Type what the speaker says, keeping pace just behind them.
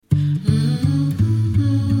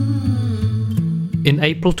In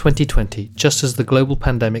April 2020, just as the global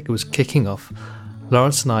pandemic was kicking off,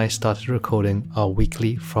 Lawrence and I started recording our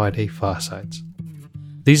weekly Friday Firesides.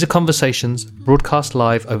 These are conversations broadcast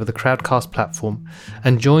live over the Crowdcast platform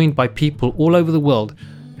and joined by people all over the world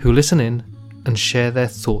who listen in and share their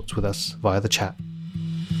thoughts with us via the chat.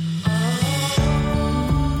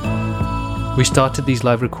 We started these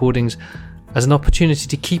live recordings as an opportunity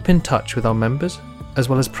to keep in touch with our members, as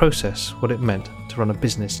well as process what it meant to run a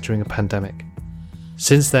business during a pandemic.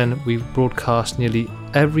 Since then, we've broadcast nearly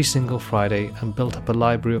every single Friday and built up a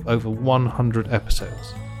library of over 100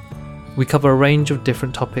 episodes. We cover a range of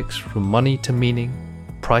different topics, from money to meaning,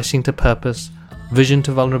 pricing to purpose, vision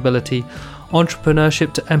to vulnerability,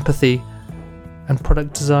 entrepreneurship to empathy, and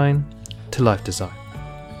product design to life design.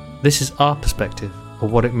 This is our perspective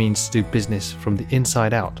of what it means to do business from the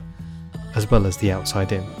inside out, as well as the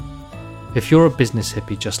outside in. If you're a business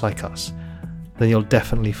hippie just like us, then you'll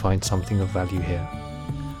definitely find something of value here.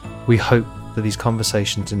 We hope that these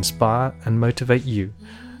conversations inspire and motivate you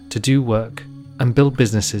to do work and build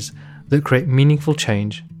businesses that create meaningful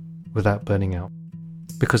change without burning out.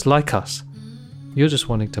 Because like us, you're just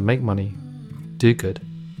wanting to make money, do good,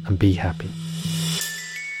 and be happy.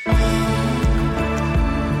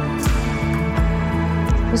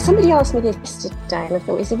 Well, somebody asked me this yesterday, and I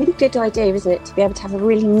thought it's a really good idea, isn't it, to be able to have a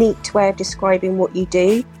really neat way of describing what you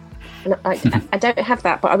do. And I don't have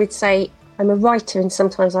that, but I would say I'm a writer, and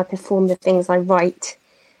sometimes I perform the things I write.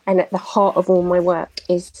 And at the heart of all my work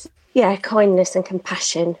is, kindness and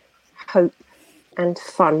compassion, hope and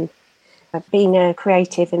fun. I've been a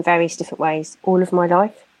creative in various different ways all of my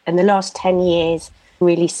life. And the last 10 years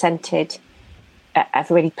really centred, I've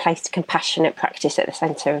really placed compassionate practice at the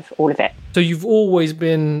centre of all of it. So you've always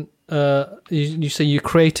been, you say you're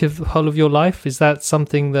creative the whole of your life. Is that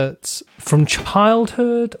something that's from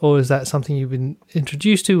childhood, or is that something you've been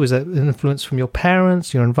introduced to? Was that an influence from your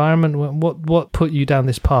parents, your environment? What put you down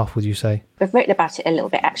this path, would you say? I've written about it a little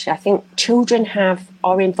bit, actually. I think children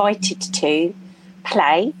are invited to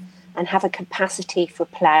play and have a capacity for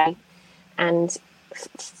play and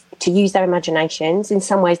to use their imaginations. In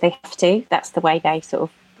some ways they have to. That's the way they sort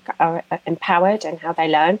of are empowered and how they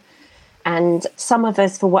learn. And some of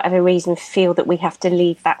us, for whatever reason, feel that we have to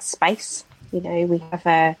leave that space. We have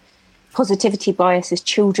a positivity bias as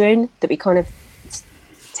children that we kind of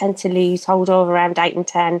tend to lose hold of around 8 and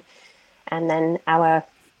 10. And then our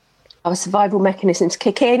survival mechanisms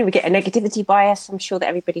kick in and we get a negativity bias. I'm sure that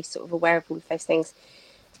everybody's sort of aware of all of those things.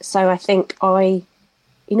 So I think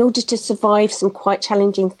in order to survive some quite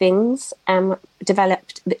challenging things,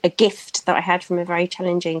 developed a gift that I had from a very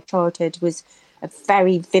challenging childhood was a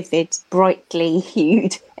very vivid, brightly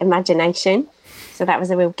hued imagination. So that was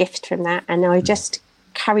a real gift from that. And I just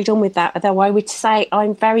carried on with that, although I would say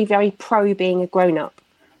I'm very, very pro being a grown-up.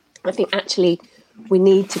 I think actually we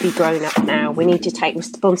need to be grown up now. We need to take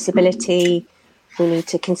responsibility. We need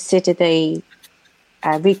to consider the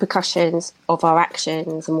repercussions of our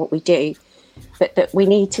actions and what we do. But that we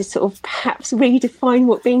need to sort of perhaps redefine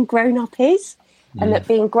what being grown up is, and that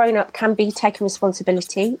being grown up can be taking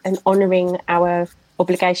responsibility and honouring our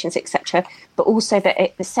obligations, etc. But also that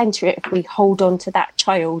at the centre, if we hold on to that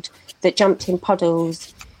child that jumped in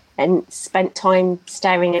puddles and spent time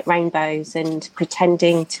staring at rainbows and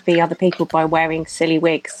pretending to be other people by wearing silly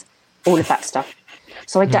wigs, all of that stuff.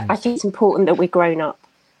 So I think it's important that we're grown up.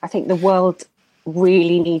 I think the world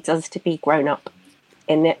really needs us to be grown up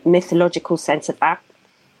in the mythological sense of that,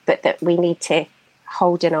 but that we need to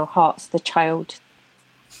hold in our hearts the child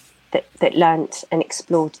that learnt and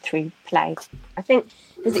explored through play. I think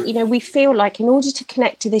we feel like in order to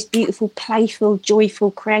connect to this beautiful, playful,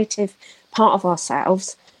 joyful, creative part of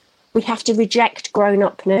ourselves, we have to reject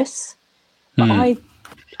grown-upness. But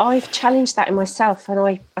I've challenged that in myself, and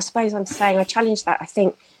I suppose I'm saying I challenged that. I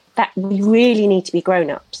think that we really need to be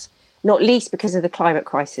grown-ups, not least because of the climate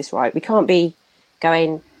crisis, right? We can't be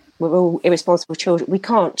going, we're all irresponsible children. We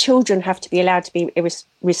can't. Children have to be allowed to be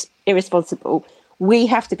irresponsible. We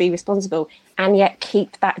have to be responsible and yet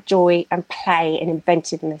keep that joy and play and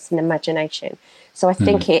inventiveness and imagination. So I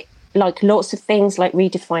think it, like lots of things, like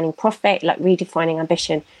redefining profit, like redefining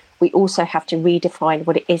ambition, we also have to redefine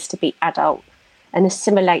what it is to be adult and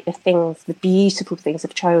assimilate the beautiful things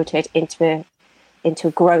of childhood into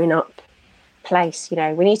a grown-up place.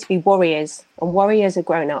 We need to be warriors, and warriors are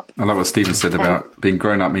grown up. I love what Stephen said about being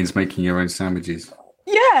grown up means making your own sandwiches.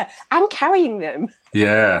 Yeah, and carrying them.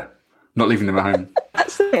 Yeah, not leaving them at home.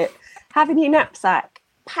 That's it. Having your knapsack,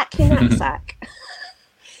 pack your knapsack.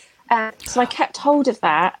 So I kept hold of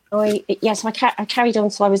that. I carried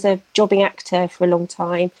on. So I was a jobbing actor for a long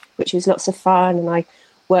time, which was lots of fun. And I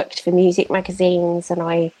worked for music magazines, and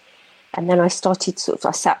I And then I started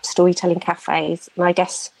I set up storytelling cafes. And I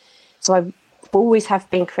guess, so I always have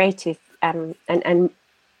been creative and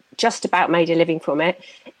just about made a living from it.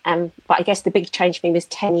 But I guess the big change for me was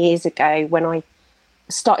 10 years ago when I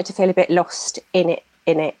started to feel a bit lost in it.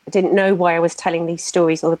 I didn't know why I was telling these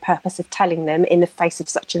stories or the purpose of telling them in the face of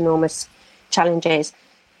such enormous challenges.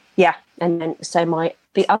 Yeah. And then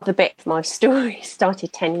the other bit of my story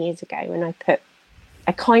started 10 years ago when I put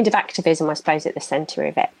a kind of activism, I suppose, at the centre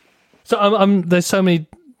of it. So there's so many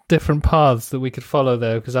different paths that we could follow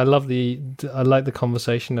there, because I like the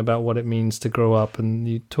conversation about what it means to grow up, and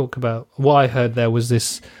you talk about what I heard there was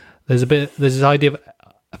there's this idea of,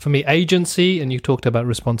 for me, agency, and you talked about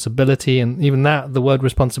responsibility, and even that, the word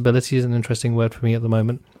responsibility is an interesting word for me at the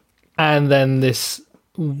moment. And then this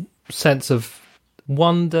sense of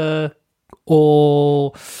wonder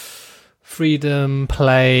or freedom,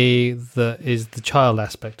 play, that is the child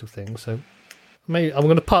aspect of things. So maybe I'm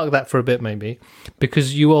going to park that for a bit, maybe,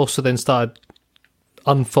 because you also then started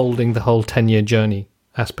unfolding the whole 10-year journey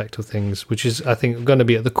aspect of things, which is, I think, going to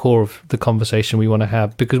be at the core of the conversation we want to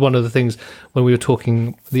have. Because one of the things when we were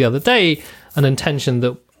talking the other day, an intention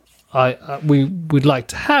that we would like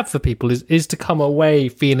to have for people is to come away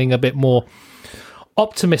feeling a bit more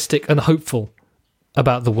optimistic and hopeful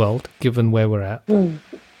about the world, given where we're at.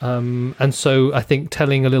 And so I think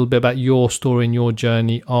telling a little bit about your story and your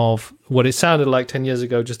journey of what it sounded like 10 years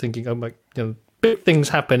ago, just thinking, oh my, big things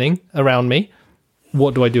happening around me.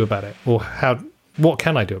 What do I do about it? Or what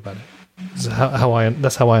can I do about it?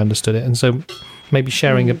 That's how I understood it. And so maybe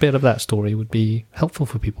sharing a bit of that story would be helpful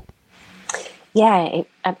for people. Yeah,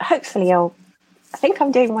 hopefully I think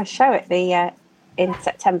I'm doing my show at in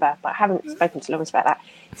September, but I haven't spoken to Lawrence about that.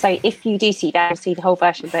 So if you do see that, you'll see the whole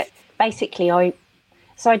version. But basically I'd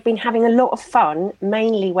been having a lot of fun,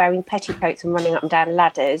 mainly wearing petticoats and running up and down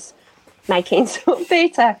ladders, making sort of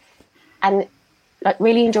theatre, and like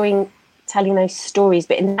really enjoying telling those stories.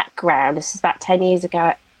 But in the background, this is about 10 years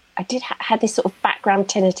ago, I did had this sort of background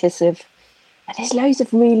tinnitus of there's loads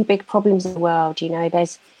of really big problems in the world.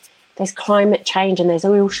 There's climate change, and there's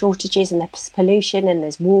oil shortages, and there's pollution, and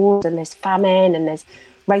there's wars, and there's famine, and there's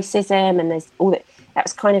racism, and there's all that. That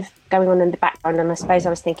was kind of going on in the background. And I suppose I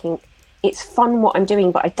was thinking, it's fun what I'm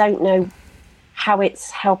doing, but I don't know how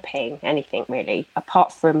it's helping anything really,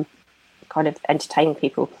 apart from kind of entertaining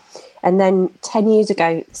people. And then 10 years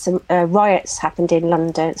ago, some riots happened in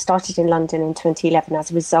London, started in London in 2011 as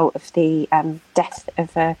a result of the death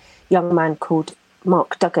of a young man called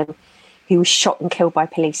Mark Duggan, who was shot and killed by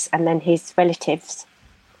police. And then his relatives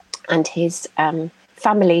and his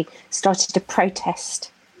family started to protest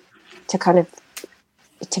to kind of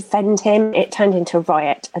defend him. It turned into a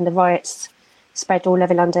riot, and the riots spread all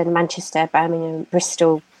over London, Manchester, Birmingham,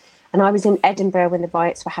 Bristol. And I was in Edinburgh when the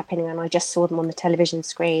riots were happening, and I just saw them on the television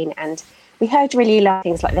screen. And we heard really loud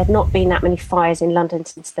things like there'd not been that many fires in London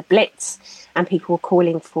since the Blitz, and people were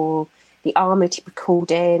calling for the army to be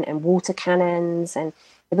called in and water cannons. And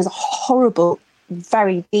there was a horrible,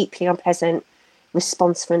 very deeply unpleasant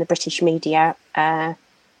response from the British media,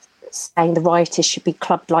 saying the rioters should be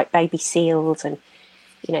clubbed like baby seals. And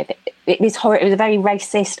it was horrible. It was a very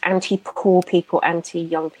racist, anti-poor people,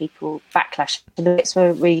 anti-young people backlash. The bits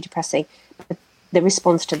were really depressing. The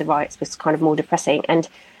response to the riots was kind of more depressing. And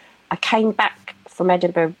I came back from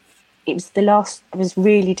Edinburgh. It was I was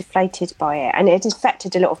really deflated by it. And it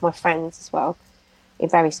affected a lot of my friends as well in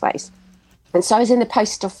various ways. And so I was in the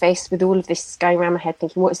post office with all of this going around my head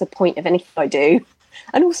thinking, what is the point of anything I do?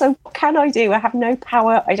 And also, what can I do? I have no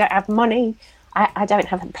power. I don't have money. I don't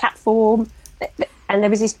have a platform. And there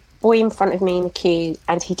was this boy in front of me in the queue,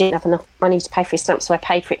 and he didn't have enough money to pay for his stamp, so I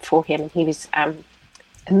paid for it for him, and he was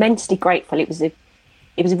immensely grateful. It was a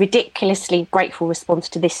ridiculously grateful response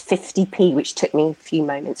to this 50p, which took me a few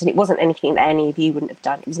moments, and it wasn't anything that any of you wouldn't have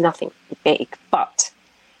done. It was nothing big, but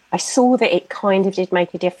I saw that it kind of did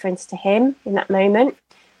make a difference to him in that moment.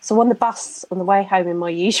 So on the bus, on the way home, in my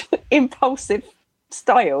usual impulsive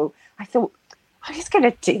style, I thought, I'm just going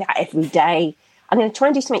to do that every day. I'm going to try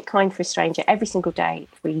and do something kind for a stranger every single day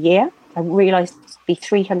for a year. I realised it would be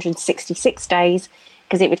 366 days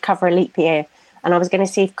because it would cover a leap year. And I was going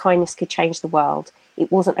to see if kindness could change the world.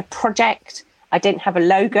 It wasn't a project. I didn't have a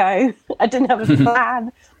logo. I didn't have a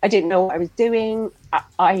plan. I didn't know what I was doing.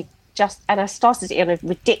 I started it on a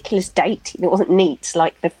ridiculous date. It wasn't neat,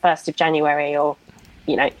 like the 1st of January or,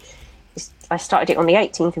 I started it on the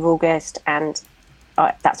 18th of August, and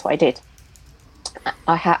that's what I did.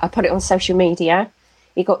 I put it on social media.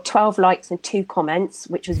 It got 12 likes and 2 comments,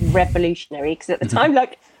 which was revolutionary because at the time,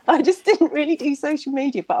 I just didn't really do social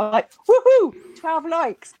media, but I was like, woohoo, 12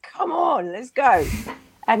 likes, come on, let's go.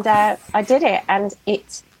 And I did it, and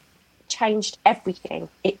it changed everything.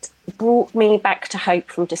 It brought me back to hope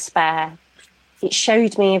from despair. It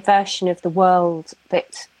showed me a version of the world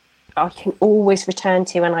that I can always return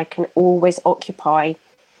to and I can always occupy,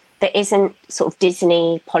 that isn't sort of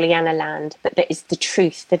Disney Pollyanna land, but that is the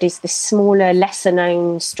truth, that is the smaller, lesser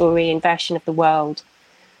known story and version of the world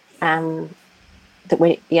that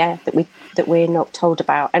we're not told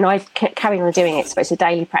about. And I've carried on doing it, so it's a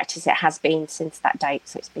daily practice. It has been since that date,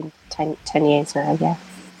 so it's been 10 years now, yeah.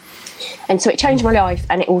 And so it changed my life,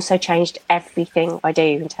 and it also changed everything I do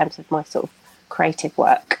in terms of my sort of creative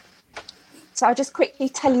work. So I'll just quickly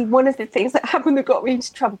tell you one of the things that happened that got me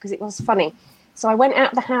into trouble, because it was funny. So I went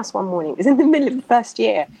out of the house one morning. It was in the middle of the first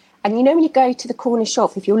year. And you know when you go to the corner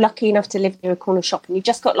shop, if you're lucky enough to live near a corner shop and you've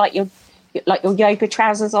just got like your yoga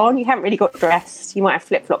trousers on, you haven't really got dressed, you might have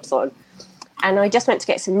flip-flops on. And I just went to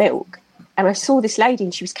get some milk. And I saw this lady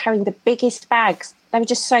and she was carrying the biggest bags. They were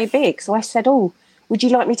just so big. So I said, oh, would you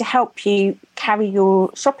like me to help you carry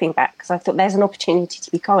your shopping bag? Because I thought there's an opportunity to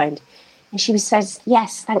be kind. And she says,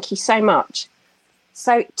 yes, thank you so much.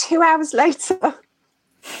 So 2 hours later,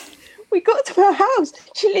 we got to her house.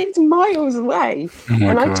 She lived miles away. Oh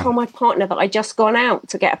and God. I told my partner that I'd just gone out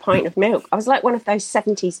to get a pint of milk. I was like one of those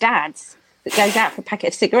 70s dads that goes out for a packet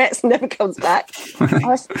of cigarettes and never comes back. I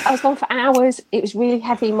was gone for hours. It was really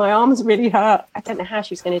heavy. My arms really hurt. I don't know how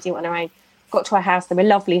she was going to do it on her own. Got to her house. They were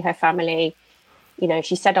lovely, her family. You know,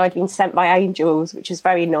 she said I'd been sent by angels, which was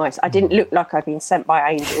very nice. I didn't look like I'd been sent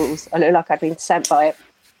by angels. I looked like I'd been sent by,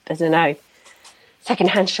 I don't know,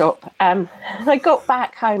 second-hand shop. I got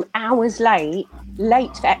back home hours late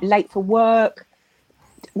for work,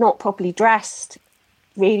 not properly dressed,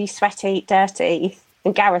 really sweaty, dirty.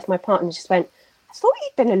 And Gareth, my partner, just went, I thought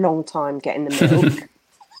you'd been a long time getting the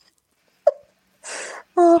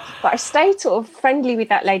milk. But I stayed sort of friendly with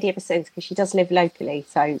that lady ever since, because she does live locally,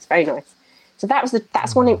 so it's very nice. So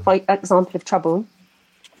that's one example of trouble.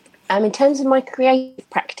 In terms of my creative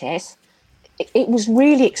practice, it was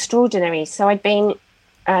really extraordinary. So I'd been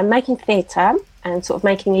making theatre and sort of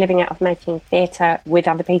making a living out of making theatre with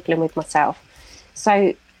other people and with myself.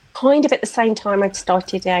 So kind of at the same time, I'd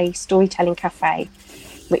started a storytelling cafe,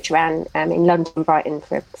 which ran in London and Brighton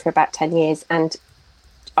for about 10 years. And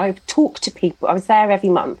I talked to people. I was there every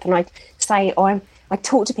month, and I'd say, I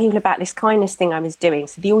talked to people about this kindness thing I was doing.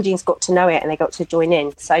 So the audience got to know it and they got to join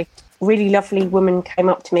in. So a really lovely woman came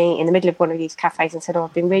up to me in the middle of one of these cafes and said, oh,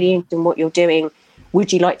 I've been really interested in what you're doing.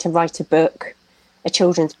 Would you like to write a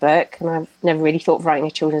children's book? And I've never really thought of writing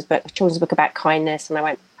a children's book about kindness. And I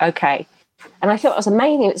went, okay. And I thought it was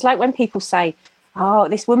amazing. It's like when people say, oh,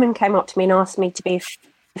 this woman came up to me and asked me to be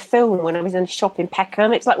a film when I was in a shop in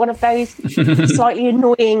Peckham. It's like one of those slightly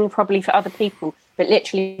annoying probably for other people, but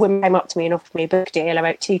literally a woman came up to me and offered me a book deal. I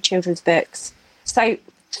wrote 2 children's books. So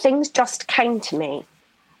things just came to me.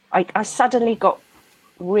 I suddenly got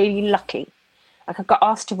really lucky. Like I got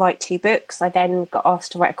asked to write 2 books. I then got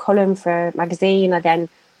asked to write a column for a magazine. I then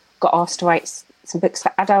got asked to write some books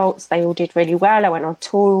for adults. They all did really well. I went on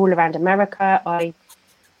tour all around America. And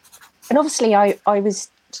obviously I was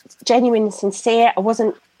genuine and sincere. I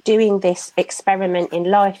wasn't doing this experiment in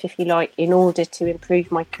life, if you like, in order to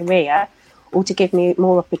improve my career or to give me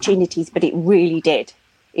more opportunities, but it really did.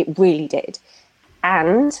 It really did.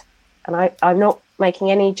 And I'm not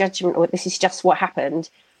making any judgment, or this is just what happened.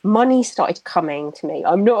 Money started coming to me.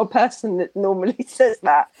 I'm not a person that normally says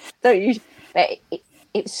that, don't you? But it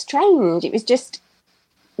was strange. It was just,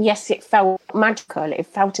 yes, it felt magical. It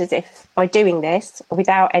felt as if by doing this,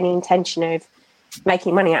 without any intention of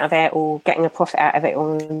making money out of it or getting a profit out of it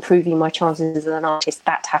or improving my chances as an artist,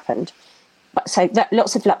 that happened. But so that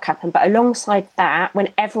lots of luck happened. But alongside that,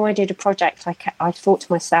 whenever I did a project, I thought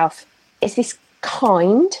to myself, is this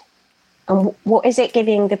kind? And what is it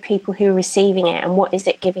giving the people who are receiving it? And what is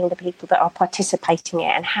it giving the people that are participating in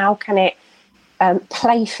it? And how can it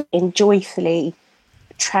playfully and joyfully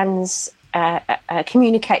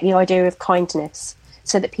communicate the idea of kindness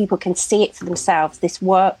so that people can see it for themselves? This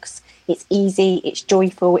works. It's easy, it's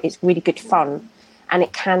joyful, it's really good fun, and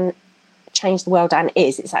it can change the world, and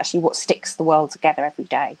it's actually what sticks the world together every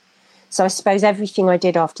day. So I suppose everything I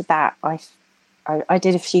did after that, I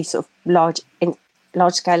did a few sort of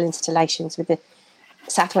large-scale installations with the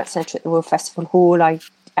Satellite Centre at the Royal Festival Hall. I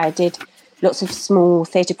did lots of small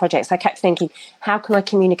theatre projects. I kept thinking, how can I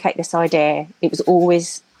communicate this idea? It was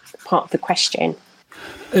always part of the question.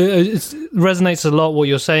 It resonates a lot what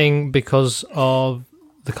you're saying because of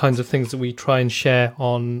the kinds of things that we try and share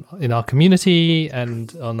in our community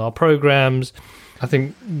and on our programs. I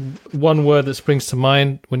think one word that springs to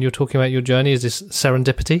mind when you're talking about your journey is this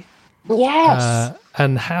serendipity. Yes.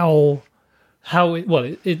 And how how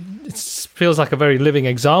it feels like a very living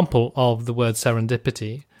example of the word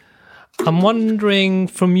serendipity. I'm wondering,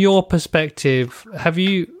 from your perspective,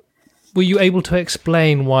 were you able to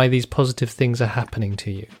explain why these positive things are happening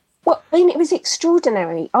to you? Well, I mean, it was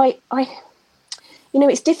extraordinary.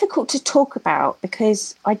 It's difficult to talk about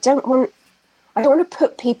because I don't want to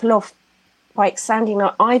put people off by sounding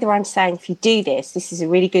like either I'm saying if you do this is a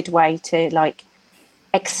really good way to like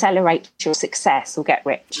accelerate your success or get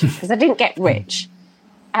rich, because I didn't get rich.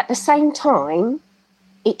 At the same time,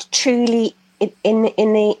 it truly, in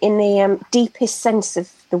the deepest sense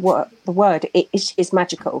of the word, it is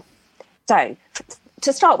magical. So,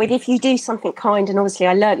 to start with, if you do something kind, and obviously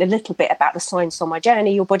I learned a little bit about the science on my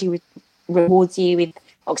journey, your body rewards you with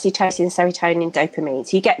oxytocin, serotonin, dopamine.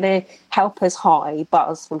 So you get the helper's high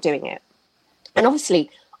buzz from doing it. And obviously,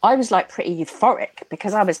 I was like pretty euphoric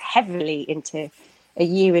because I was heavily into a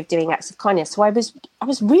year of doing acts of kindness. So I was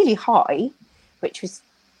really high, which was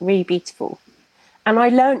really beautiful. And I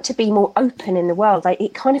learned to be more open in the world.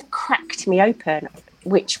 It kind of cracked me open,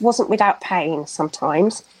 which wasn't without pain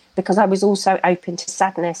sometimes, because I was also open to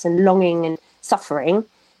sadness and longing and suffering.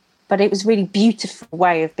 But it was a really beautiful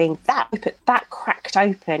way of being that cracked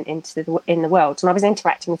open in the world. And I was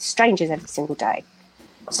interacting with strangers every single day.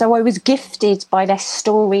 So I was gifted by their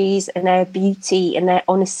stories and their beauty and their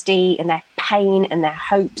honesty and their pain and their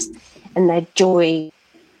hopes and their joy.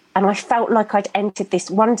 And I felt like I'd entered this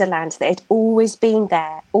wonderland that had always been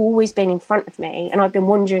there, always been in front of me. And I'd been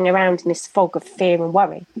wandering around in this fog of fear and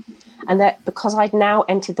worry. And that because I'd now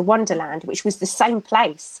entered the wonderland, which was the same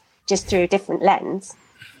place, just through a different lens,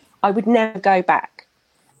 I would never go back.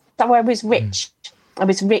 So I was rich. I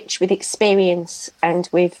was rich with experience and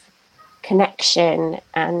with connection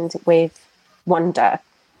and with wonder.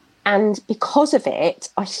 And because of it,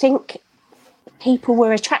 I think people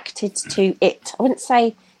were attracted to it. I wouldn't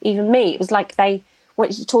say even me. It was like they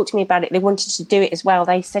wanted to talk to me about it. They wanted to do it as well.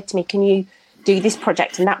 They said to me, can you do this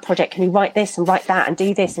project and that project? Can you write this and write that and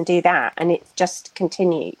do this and do that? And it just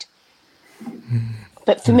continued.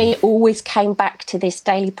 But for me, it always came back to this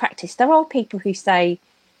daily practice. There are people who say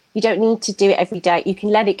you don't need to do it every day. You can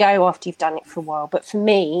let it go after you've done it for a while. But for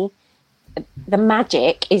me, the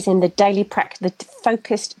magic is in the daily practice, the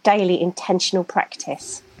focused daily intentional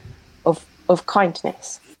practice of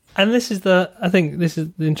kindness. And I think this is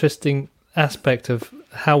the interesting aspect of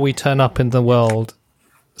how we turn up in the world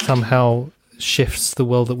somehow shifts the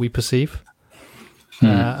world that we perceive.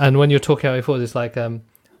 And when you're talking about before, it's like, I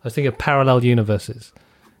was thinking of parallel universes.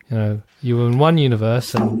 You were in one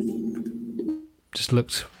universe and just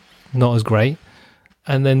looked not as great.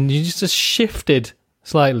 And then you just shifted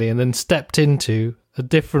slightly and then stepped into a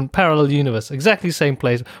different parallel universe, exactly the same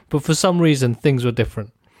place, but for some reason things were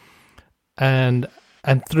different. And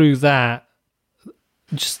through that,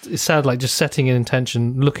 it sounded like just setting an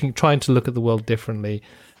intention, trying to look at the world differently.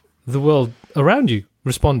 The world around you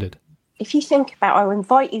responded. If you think about, I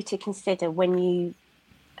invite you to consider when you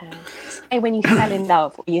fell in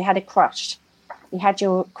love, or you had a crush. You had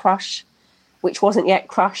your crush, which wasn't yet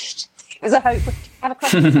crushed. It was a hope. You have a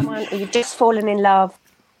crush on someone, or you've just fallen in love,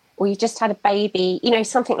 or you just had a baby,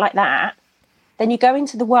 something like that. Then you go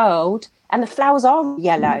into the world and the flowers are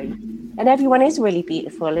yellow and everyone is really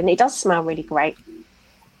beautiful and it does smell really great.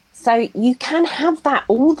 So you can have that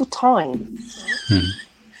all the time.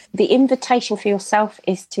 The invitation for yourself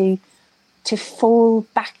is to fall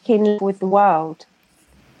back in love with the world.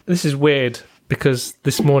 This is weird because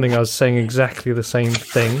this morning I was saying exactly the same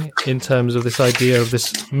thing in terms of this idea of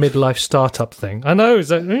this midlife startup thing. I know, it's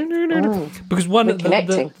like, because one of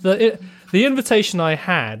the invitation I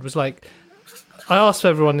had was like, I asked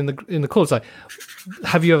everyone in the call, it's like,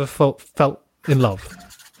 have you ever felt in love?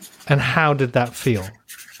 And how did that feel?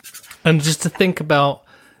 And just to think about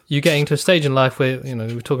you getting to a stage in life where,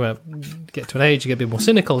 we're talking about get to an age, you get a bit more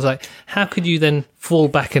cynical. It's like, how could you then fall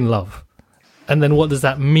back in love? And then what does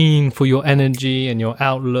that mean for your energy and your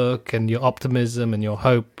outlook and your optimism and your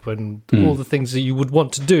hope and all the things that you would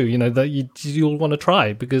want to do, that you'll want to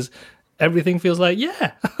try, because everything feels like,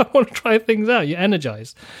 yeah, I want to try things out. You're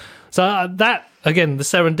energized. So that, again, the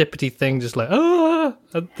serendipity thing, just like,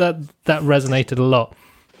 that resonated a lot.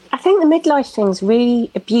 I think the midlife thing's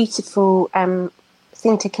really a beautiful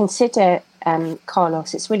thing to consider,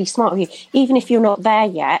 Carlos. It's really smart of you. Even if you're not there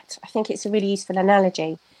yet, I think it's a really useful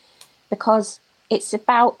analogy, because it's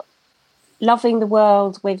about loving the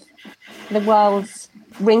world with the world's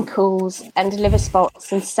wrinkles and liver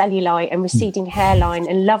spots and cellulite and receding hairline,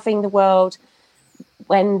 and loving the world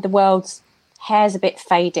when the world's hair's a bit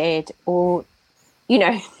faded, or,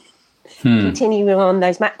 continuing on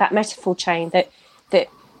that metaphor chain that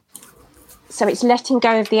So it's letting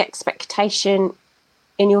go of the expectation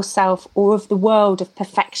in yourself or of the world of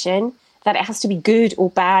perfection, that it has to be good or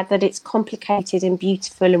bad, that it's complicated and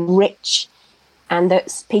beautiful and rich, and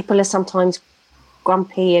that people are sometimes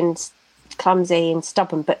grumpy and clumsy and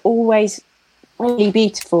stubborn, but always really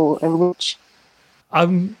beautiful and rich.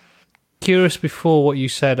 I'm curious before what you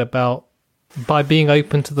said about by being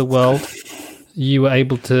open to the world, you were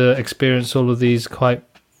able to experience all of these quite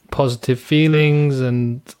positive feelings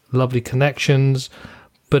and lovely connections,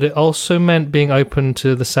 but it also meant being open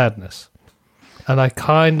to the sadness. And I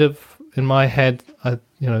kind of, in my head,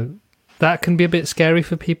 that can be a bit scary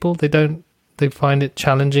for people. They find it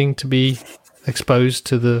challenging to be exposed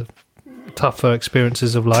to the tougher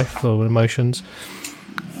experiences of life or emotions.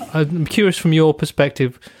 I'm curious from your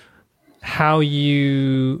perspective how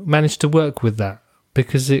you manage to work with that,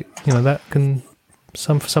 because that can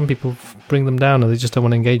for some people bring them down, or they just don't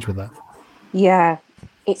want to engage with that. Yeah,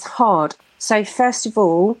 it's hard. So first of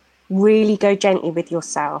all, really go gently with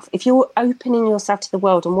yourself. If you're opening yourself to the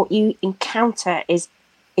world and what you encounter is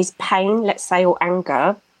pain, let's say, or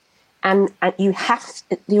anger, and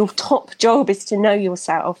your top job is to know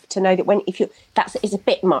yourself, to know that that is a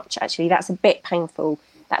bit much, actually, that's a bit painful,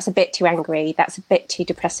 that's a bit too angry, that's a bit too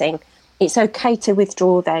depressing. It's okay to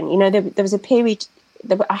withdraw then. There was a period,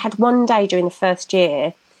 I had one day during the first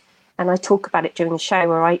year, and I talk about it during the show,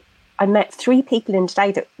 where I met 3 people in a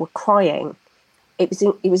day that were crying. It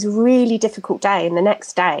was a really difficult day. And the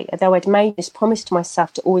next day, although I'd made this promise to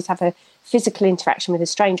myself to always have a physical interaction with a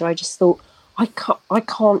stranger, I just thought, I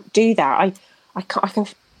can't do that.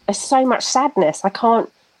 There's so much sadness. I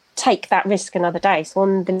can't take that risk another day. So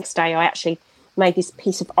on the next day, I actually made this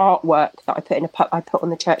piece of artwork that I put on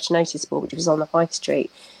the church notice board, which was on the high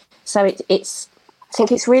street. So I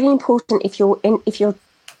think it's really important, if you're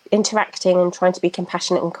interacting and trying to be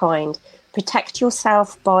compassionate and kind, protect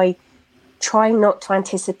yourself by trying not to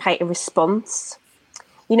anticipate a response.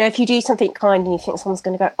 If you do something kind and you think someone's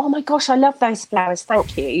going to go, "Oh my gosh, I love those flowers,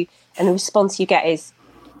 thank you," and the response you get is,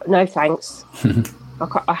 "No thanks,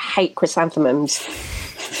 I hate chrysanthemums,"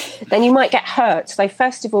 then you might get hurt. So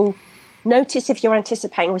first of all, notice if you're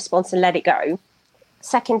anticipating a response and let it go.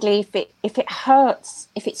 Secondly, if it hurts,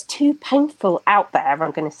 if it's too painful out there,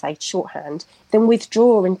 I'm going to say shorthand, then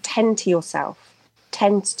withdraw and tend to yourself,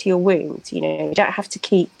 tend to your wounds. You don't have to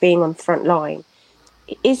keep being on the front line.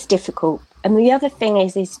 It is difficult. And the other thing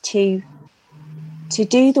is to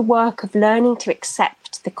do the work of learning to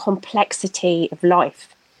accept the complexity of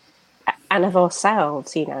life and of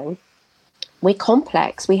ourselves. We're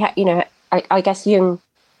complex. We have, I guess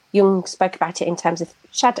Jung spoke about it in terms of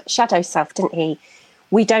shadow self, didn't he?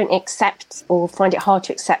 We don't accept, or find it hard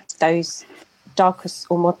to accept, those darkest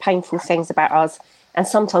or more painful things about us. And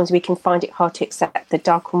sometimes we can find it hard to accept the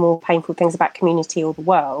darker, more painful things about community or the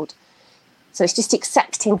world. So it's just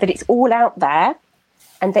accepting that it's all out there,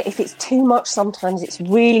 and that if it's too much, sometimes it's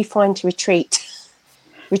really fine to retreat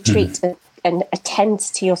and attend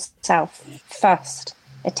to yourself first.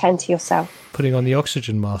 Attend to yourself. Putting on the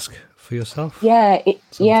oxygen mask for yourself. Yeah,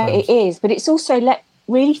 it is. But it's also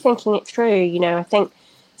really thinking it through. I think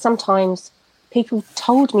sometimes people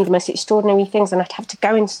told me the most extraordinary things, and I'd have to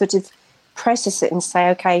go and sort of process it and say,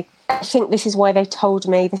 okay, I think this is why they told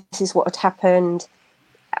me, this is what had happened.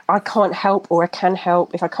 I can't help, or I can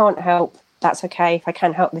help. If I can't help, that's okay. If I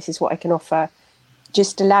can help, this is what I can offer.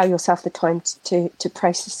 Just allow yourself the time to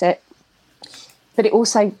process it. But it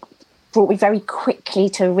also brought me very quickly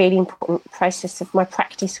to a really important process of my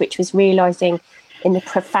practice, which was realising in the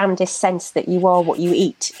profoundest sense that you are what you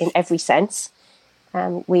eat in every sense.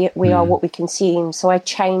 We are what we consume. So I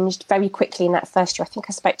changed very quickly in that first year. I think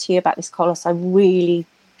I spoke to you about this, Carlos. I really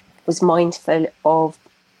was mindful of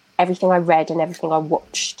everything I read and everything I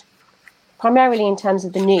watched, primarily in terms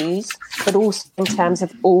of the news, but also in terms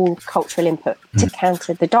of all cultural input to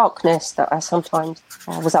counter the darkness that I sometimes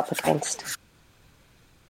was up against.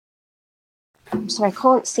 So I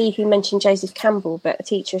can't see who mentioned Joseph Campbell, but a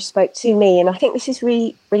teacher spoke to me, and I think this is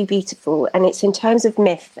really, really beautiful. And it's in terms of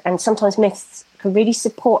myth, and sometimes myths can really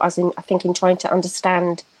support us in trying to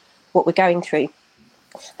understand what we're going through.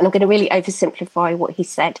 And I'm going to really oversimplify what he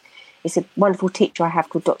said. It's a wonderful teacher I have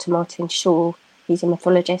called Dr. Martin Shaw. He's a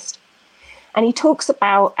mythologist. And he talks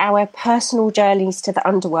about our personal journeys to the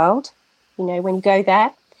underworld. When you go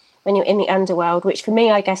there, when you're in the underworld, which for me,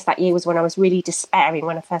 I guess that year was when I was really despairing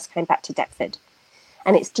when I first came back to Deptford.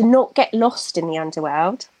 And it's to not get lost in the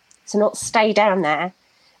underworld, to not stay down there,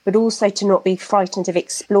 but also to not be frightened of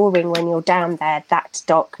exploring when you're down there, that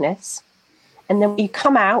darkness. And then when you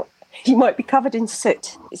come out, you might be covered in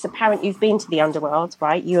soot. It's apparent you've been to the underworld,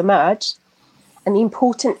 right? You emerge. And the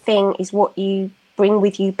important thing is what you bring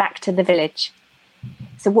with you back to the village.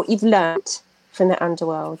 So what you've learnt from the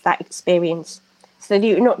underworld, that experience, so that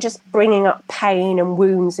you're not just bringing up pain and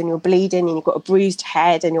wounds and you're bleeding and you've got a bruised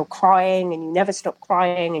head and you're crying and you never stop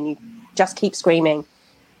crying and you just keep screaming,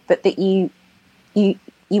 but that you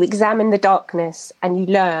examine the darkness and you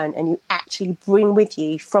learn and you actually bring with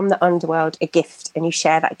you from the underworld a gift and you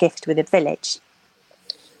share that gift with a village.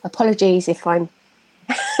 Apologies if I'm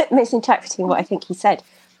misinterpreting what I think he said,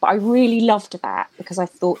 but I really loved that because I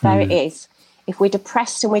thought there it is. If we're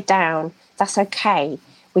depressed and we're down, that's okay.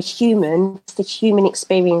 We're human. It's the human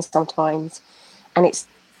experience sometimes. And it's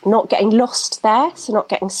not getting lost there, so not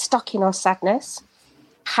getting stuck in our sadness,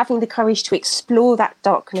 having the courage to explore that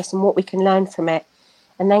darkness and what we can learn from it,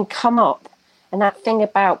 and then come up. And that thing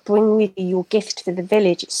about bring with you your gift for the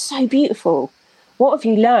village, it's so beautiful. What have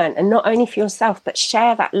you learned? And not only for yourself, but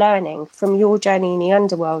share that learning from your journey in the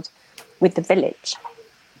underworld with the village.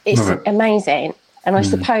 It's amazing. And I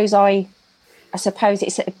suppose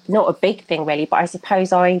it's not a big thing really, but I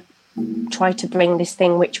suppose I tried to bring this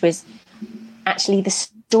thing which was actually the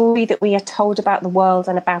story that we are told about the world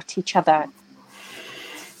and about each other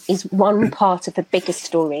is one part of the bigger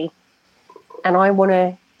story. And I want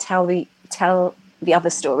to tell the other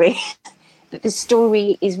story. That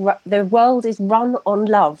the world is run on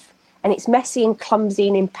love, and it's messy and clumsy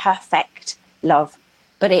and imperfect love,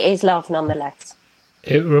 but it is love nonetheless.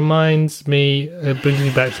 It reminds me, it brings me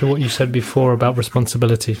back to what you said before about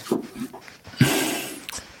responsibility.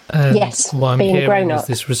 And yes, what I'm being a hearing grown-up.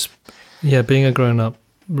 is this, being a grown-up,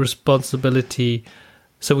 responsibility.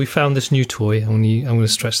 So we found this new toy, I'm going to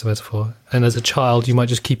stretch the metaphor, and as a child you might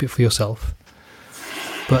just keep it for yourself.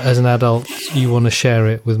 But as an adult, you want to share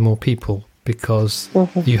it with more people because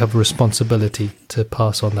you have a responsibility to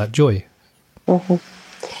pass on that joy.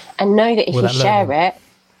 And know that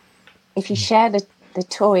if you share the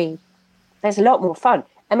toy, there's a lot more fun.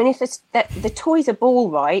 I mean, if the toy's a ball,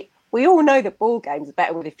 right? We all know that ball games are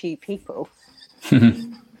better with a few people.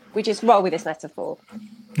 We just roll with this metaphor.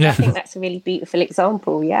 Yeah. I think that's a really beautiful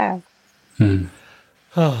example, yeah.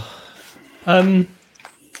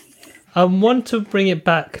 I want to bring it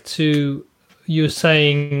back to you were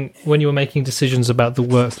saying when you were making decisions about the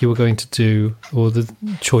work you were going to do or the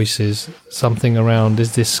choices, something around,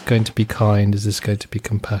 is this going to be kind? Is this going to be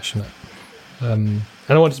compassionate? And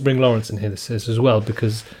I wanted to bring Lawrence in here this as well,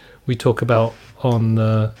 because we talk about on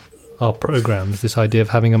our programs this idea of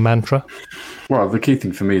having a mantra. Well, the key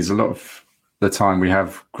thing for me is a lot of the time we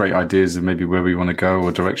have great ideas of maybe where we want to go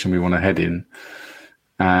or direction we want to head in,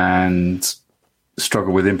 and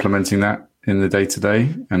struggle with implementing that in the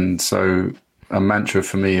day-to-day. And so a mantra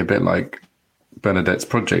for me, a bit like Bernadette's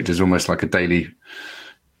project, is almost like a daily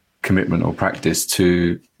commitment or practice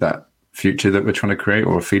to that future that we're trying to create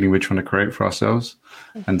or a feeling we're trying to create for ourselves.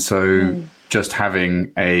 And so just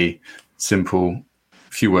having a simple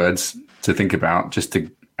few words to think about just to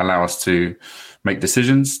allow us to make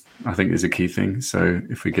decisions, I think is a key thing. So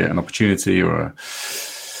if we get an opportunity or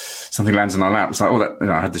something lands in our lap, it's like,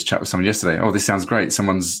 I had this chat with someone yesterday. Oh, this sounds great.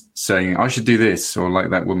 Someone's saying, I should do this. Or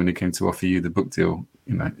like that woman who came to offer you the book deal,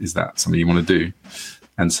 is that something you want to do?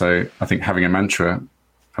 And so I think having a mantra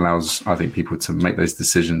allows, people to make those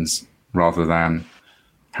decisions rather than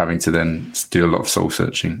having to then do a lot of soul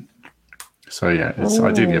searching. So yeah,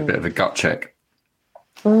 I do need a bit of a gut check.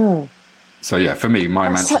 So yeah, for me, my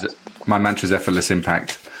mantra is effortless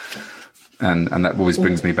impact. And that always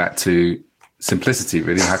brings me back to simplicity,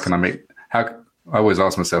 really. I always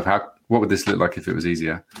ask myself, what would this look like if it was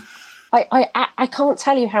easier? I can't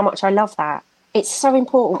tell you how much I love that. It's so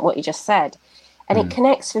important what you just said. And it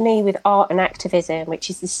connects for me with art and activism, which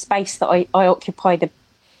is the space that I occupy, the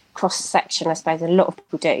cross-section, I suppose, a lot of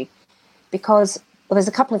people do. Because there's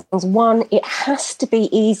a couple of things. One, it has to be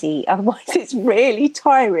easy. Otherwise, it's really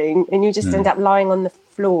tiring and you just end up lying on the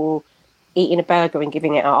floor, eating a burger and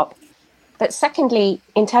giving it up. But secondly,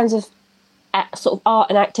 in terms of sort of art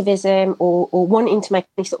and activism or wanting to make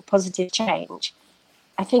any sort of positive change,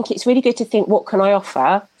 I think it's really good to think, what can I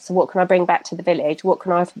offer? So what can I bring back to the village? What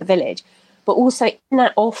can I offer the village? But also in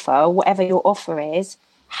that offer, whatever your offer is,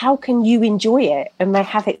 how can you enjoy it and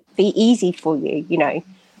have it be easy for you?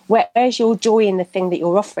 Where's your joy in the thing that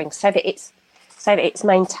you're offering, so that it's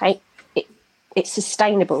maintained, it's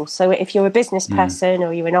sustainable. So if you're a business person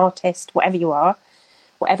or you're an artist, whatever you are,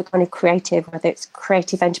 whatever kind of creative, whether it's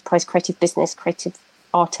creative enterprise, creative business, creative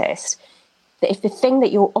artist, that if the thing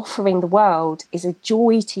that you're offering the world is a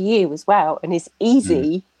joy to you as well and is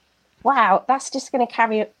easy, wow, that's just going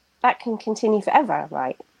to that can continue forever,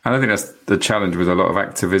 right? And I think that's the challenge with a lot of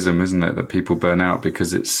activism, isn't it? That people burn out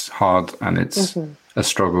because it's hard and it's a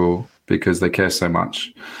struggle because they care so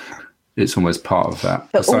much. it's almost part of that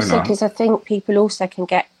But persona. also because I think people also can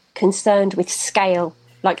get concerned with scale,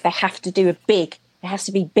 like they have to do it has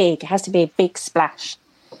to be big, it has to be a big splash.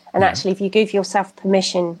 And actually, if you give yourself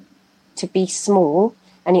permission to be small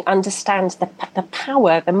and you understand the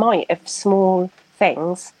power, the might of small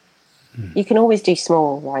things, you can always do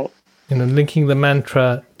small, right? Linking the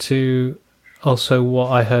mantra to also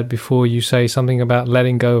what I heard before, you say something about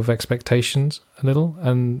letting go of expectations a little.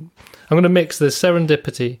 And I'm going to mix the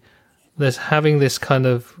serendipity. There's having this kind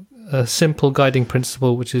of simple guiding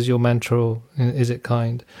principle, which is your mantra, or is it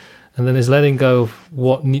kind? And then there's letting go of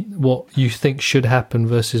what you think should happen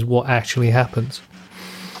versus what actually happens.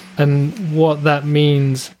 And what that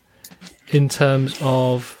means in terms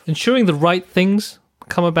of ensuring the right things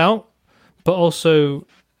come about, but also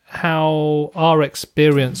how our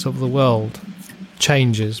experience of the world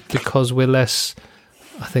changes because we're less,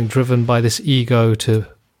 I think, driven by this ego to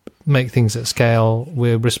make things at scale.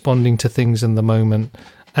 We're responding to things in the moment,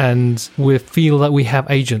 and we feel that we have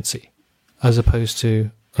agency as opposed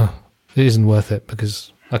to, it isn't worth it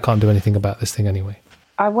because I can't do anything about this thing anyway.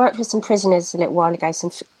 I worked with some prisoners a little while ago,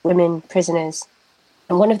 some women prisoners,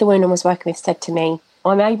 and one of the women I was working with said to me,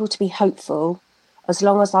 I'm able to be hopeful as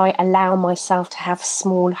long as I allow myself to have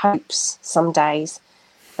small hopes some days,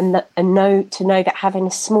 and know that having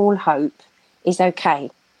a small hope is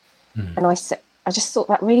okay. And I just thought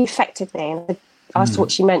that really affected me, and I asked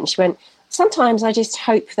what she meant. She went, sometimes I just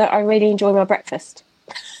hope that I really enjoy my breakfast.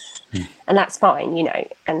 And that's fine,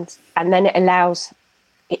 and then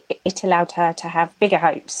it allowed her to have bigger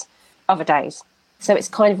hopes other days. So it's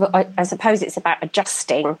kind of, I suppose it's about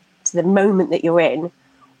adjusting to the moment that you're in.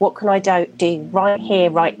 What can I do right here,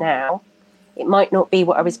 right now? It might not be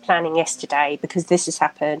what I was planning yesterday because this has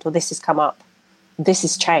happened or this has come up. This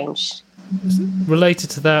has changed. Related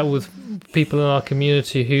to that, with people in our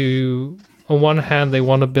community who, on one hand, they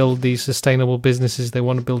want to build these sustainable businesses, they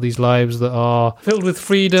want to build these lives that are filled with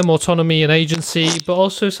freedom, autonomy and agency, but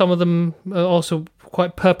also some of them are also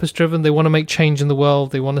quite purpose-driven. They want to make change in the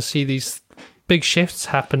world. They want to see these big shifts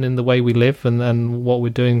happen in the way we live and what we're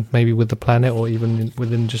doing maybe with the planet or even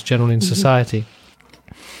within just general in society.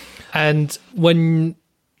 And when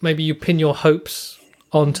maybe you pin your hopes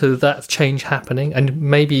onto that change happening and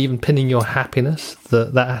maybe even pinning your happiness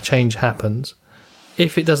that change happens,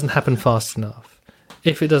 if it doesn't happen fast enough,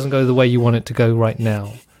 if it doesn't go the way you want it to go right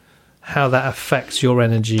now, how that affects your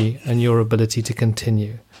energy and your ability to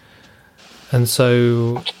continue. And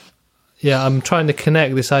so, I'm trying to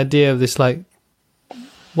connect this idea of this, like,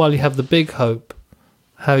 while you have the big hope,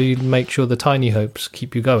 how you make sure the tiny hopes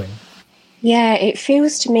keep you going. Yeah, it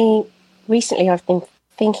feels to me, recently I've been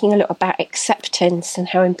thinking a lot about acceptance and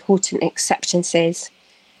how important acceptance is,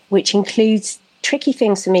 which includes tricky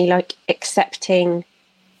things for me, like accepting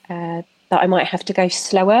that I might have to go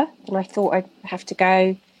slower than I thought I'd have to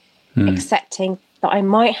go, accepting that I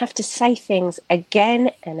might have to say things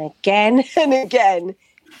again and again and again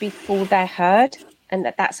before they're heard, and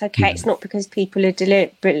that's okay. It's not because people are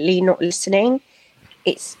deliberately not listening.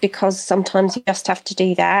 It's because sometimes you just have to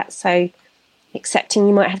do that. So accepting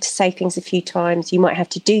you might have to say things a few times, you might have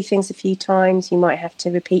to do things a few times, you might have to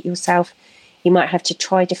repeat yourself, you might have to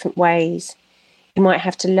try different ways, you might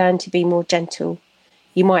have to learn to be more gentle,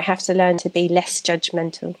 you might have to learn to be less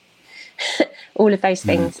judgmental. All of those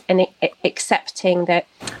things, and accepting that.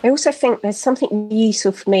 I also think there's something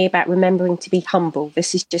useful for me about remembering to be humble.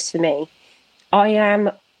 This is just for me. I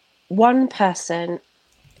am one person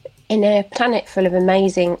in a planet full of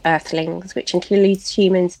amazing earthlings, which includes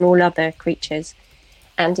humans and all other creatures.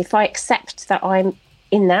 And if I accept that I'm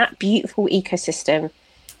in that beautiful ecosystem,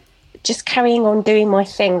 just carrying on doing my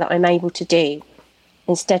thing that I'm able to do,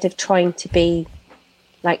 instead of trying to be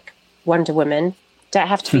like Wonder Woman, don't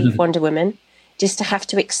have to be Wonder Woman, just to have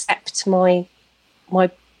to accept my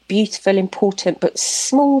beautiful, important, but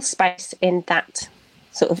small space in that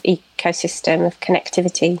sort of ecosystem of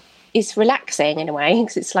connectivity. It's relaxing in a way,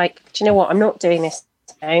 because it's like, do you know what? I'm not doing this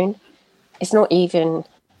alone. It's not even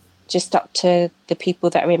just up to the people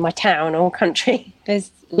that are in my town or country. There's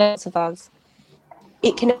lots of us.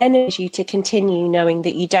 It can energize you to continue knowing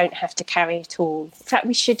that you don't have to carry it all. In fact,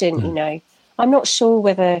 we shouldn't, I'm not sure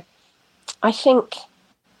whether... I think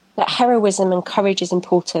that heroism and courage is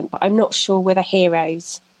important, but I'm not sure whether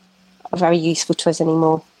heroes are very useful to us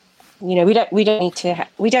anymore. We don't need to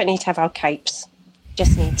have our capes.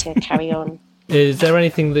 Just need to carry on. Is there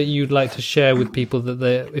anything that you'd like to share with people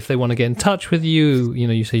that if they want to get in touch with you?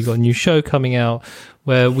 You say you've got a new show coming out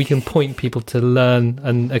where we can point people to learn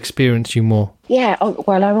and experience you more. Yeah,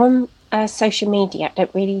 well, I'm on social media. I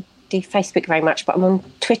don't really do Facebook very much, but I'm on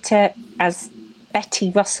Twitter as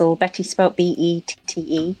Betty Russell, Betty spelled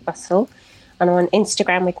Bette, Russell. And I'm on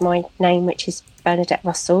Instagram with my name, which is Bernadette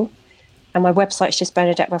Russell. And my website's just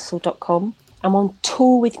bernadetterussell.com. I'm on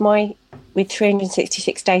tour with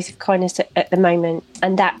 366 Days of Kindness at the moment.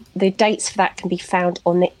 And that the dates for that can be found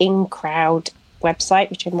on the In Crowd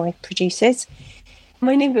website, which are my producers.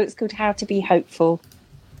 My new book's called How to Be Hopeful,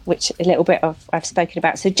 which a little bit of I've spoken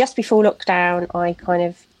about. So just before lockdown, I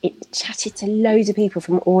chatted to loads of people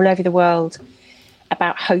from all over the world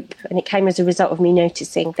about hope. And it came as a result of me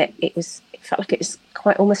noticing that it felt like it was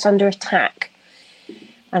quite almost under attack.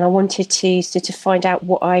 And I wanted to sort of find out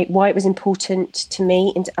why it was important to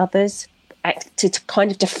me and to others, to kind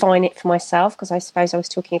of define it for myself, because I suppose I was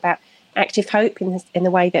talking about active hope in the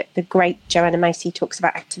way that the great Joanna Macy talks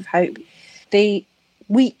about active hope. The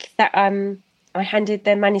week that I handed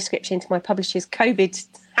the manuscript into my publishers, COVID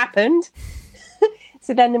happened.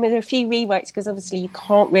 So then there were a few rewrites, because obviously you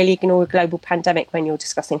can't really ignore a global pandemic when you're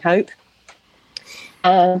discussing hope.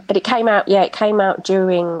 But it came out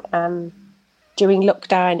during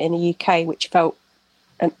lockdown in the UK, which felt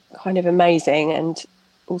kind of amazing and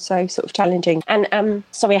also sort of challenging. And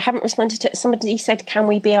sorry, I haven't responded to somebody said, can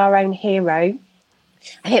we be our own hero?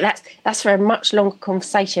 I think that's for a much longer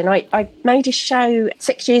conversation. I made a show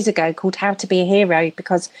 6 years ago called How to Be a Hero,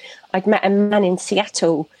 because I'd met a man in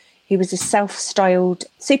Seattle who was a self-styled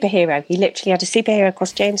superhero. He literally had a superhero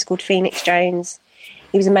costume called Phoenix Jones.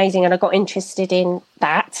 He was amazing, and I got interested in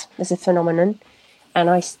that as a phenomenon. And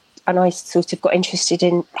I sort of got interested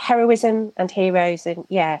in heroism and heroes. And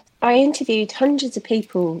I interviewed hundreds of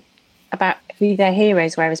people about who their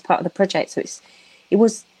heroes were as part of the project. So it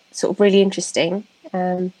was sort of really interesting.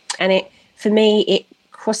 And for me, it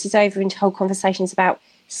crosses over into whole conversations about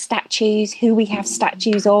statues, who we have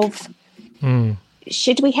statues of.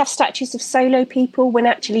 Should we have statues of solo people when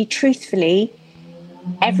actually, truthfully,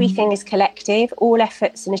 everything is collective? All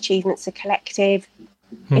efforts and achievements are collective.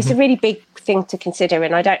 It's a really big thing to consider,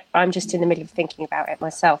 and I'm just in the middle of thinking about it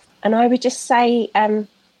myself. And I would just say, I'd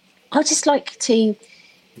just like to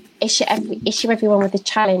issue everyone with a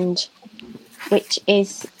challenge, which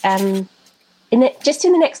is in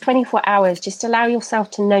the next 24 hours, just allow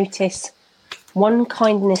yourself to notice one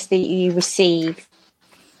kindness that you receive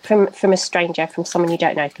from a stranger, from someone you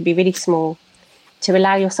don't know. It can be really small. To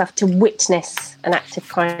allow yourself to witness an act of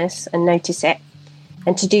kindness and notice it,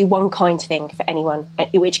 and to do one kind thing for anyone,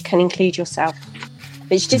 which can include yourself.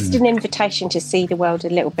 But it's just an invitation to see the world a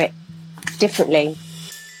little bit differently.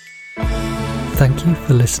 Thank you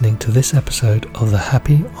for listening to this episode of the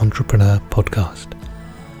Happy Entrepreneur Podcast.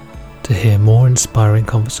 To hear more inspiring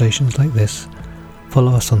conversations like this,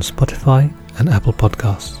 follow us on Spotify and Apple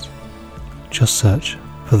Podcasts. Just search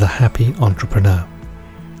for The Happy Entrepreneur.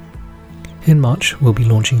 In March, we'll be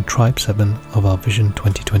launching Tribe 7 of our Vision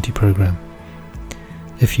 2020 program.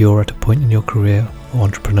 If you're at a point in your career or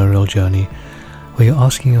entrepreneurial journey where you're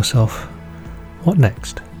asking yourself, what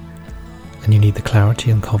next? And you need the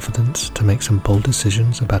clarity and confidence to make some bold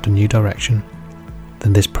decisions about a new direction,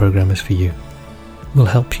 then this program is for you. We'll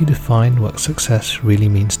help you define what success really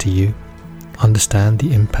means to you, understand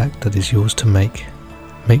the impact that is yours to make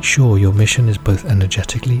sure your mission is both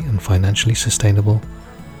energetically and financially sustainable,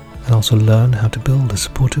 and also learn how to build a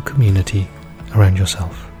supportive community around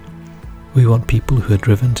yourself. We want people who are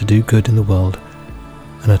driven to do good in the world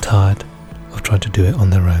and are tired of trying to do it on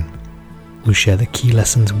their own. We share the key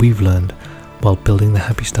lessons we've learned while building the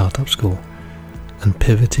Happy Startup School and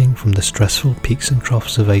pivoting from the stressful peaks and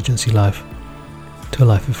troughs of agency life to a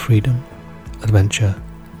life of freedom, adventure,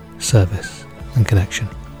 service, and connection.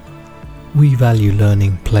 We value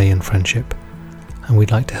learning, play, and friendship, and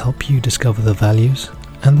we'd like to help you discover the values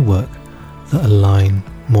and the work that align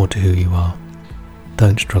more to who you are.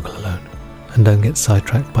 Don't struggle alone, and don't get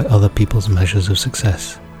sidetracked by other people's measures of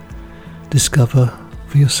success. Discover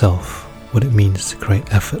for yourself what it means to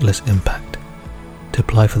create effortless impact. To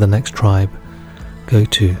apply for the next tribe, go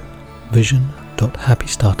to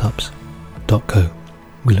vision.happystartups.co.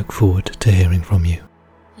 We look forward to hearing from you.